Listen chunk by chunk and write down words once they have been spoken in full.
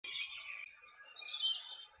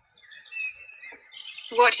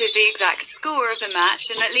What is the exact score of the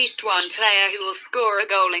match and at least one player who will score a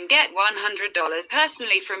goal and get $100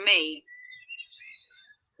 personally from me?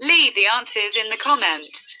 Leave the answers in the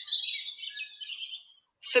comments.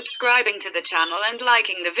 Subscribing to the channel and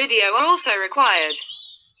liking the video are also required.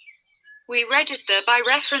 We register by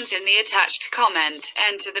reference in the attached comment.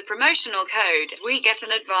 Enter the promotional code. We get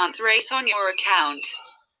an advance rate on your account.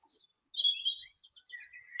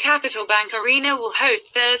 Capital Bank Arena will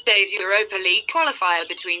host Thursday's Europa League qualifier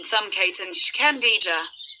between Sumqayit and Shkendija.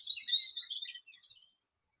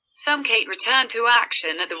 Sumqayit returned to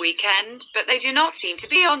action at the weekend, but they do not seem to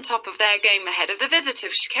be on top of their game ahead of the visit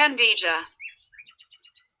of Shkendija.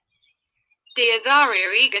 The Azari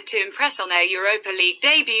are eager to impress on their Europa League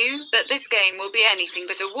debut, but this game will be anything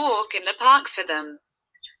but a walk in the park for them.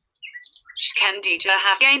 Shkendija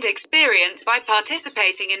have gained experience by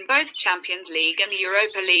participating in both Champions League and the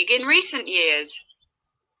Europa League in recent years.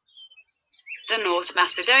 The North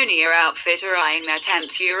Macedonia outfit are eyeing their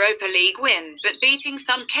 10th Europa League win, but beating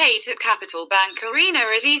Sumqayit at Capital Bank Arena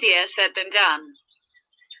is easier said than done.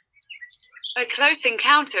 A close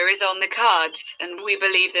encounter is on the cards, and we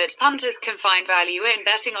believe that punters can find value in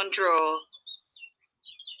betting on draw.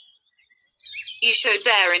 You should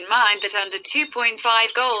bear in mind that under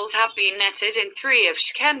 2.5 goals have been netted in 3 of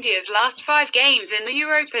Shkendija's last 5 games in the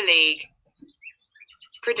Europa League.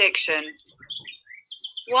 Prediction: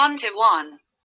 1-1.